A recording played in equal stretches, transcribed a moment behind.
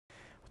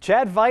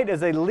Chad Veit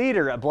is a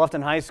leader at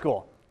Bluffton High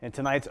School. In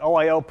tonight's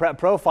OIO Prep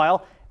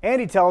Profile,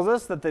 Andy tells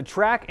us that the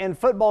track and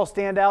football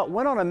standout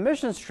went on a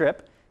missions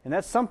trip, and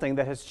that's something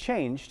that has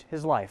changed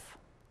his life.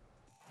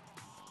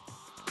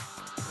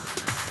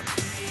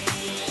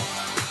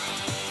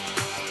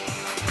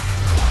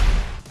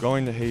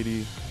 Going to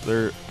Haiti,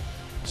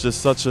 it's just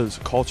such a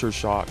culture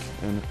shock,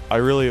 and I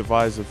really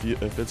advise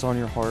if it's on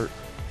your heart,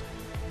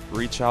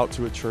 reach out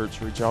to a church,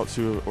 reach out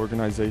to an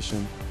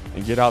organization,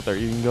 and get out there.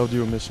 You can go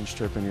do a missions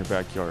trip in your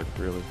backyard,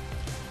 really.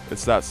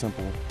 It's that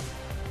simple.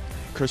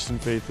 Christian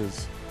faith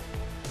is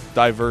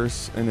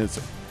diverse and it's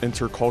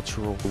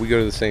intercultural. We go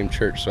to the same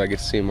church, so I get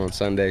to see him on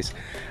Sundays,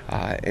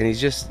 and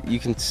you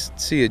can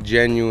see a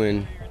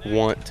genuine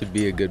want to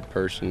be a good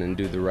person and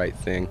do the right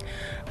thing.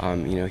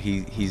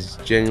 He's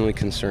genuinely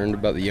concerned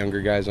about the younger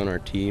guys on our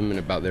team and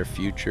about their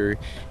future.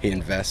 He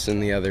invests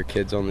in the other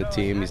kids on the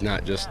team. He's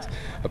not just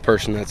a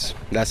person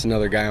that's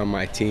another guy on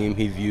my team.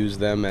 He views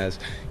them as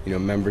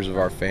members of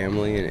our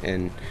family,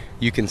 and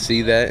you can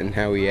see that in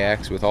how he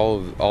acts with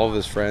all of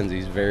his friends.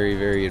 He's very,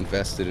 very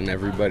invested in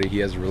everybody he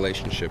has a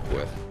relationship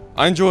with.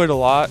 I enjoy it a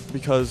lot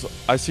because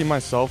I see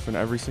myself in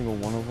every single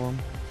one of them.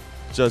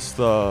 Just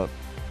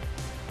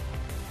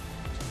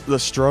the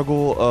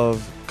struggle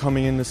of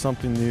coming into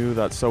something new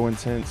that's so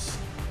intense.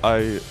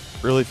 I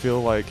really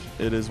feel like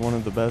it is one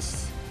of the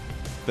best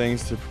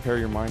things to prepare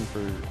your mind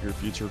for your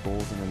future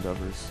goals and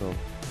endeavors. So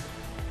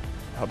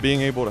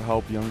being able to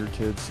help younger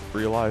kids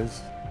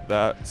realize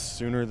that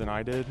sooner than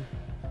I did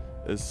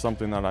is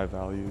something that I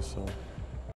value. So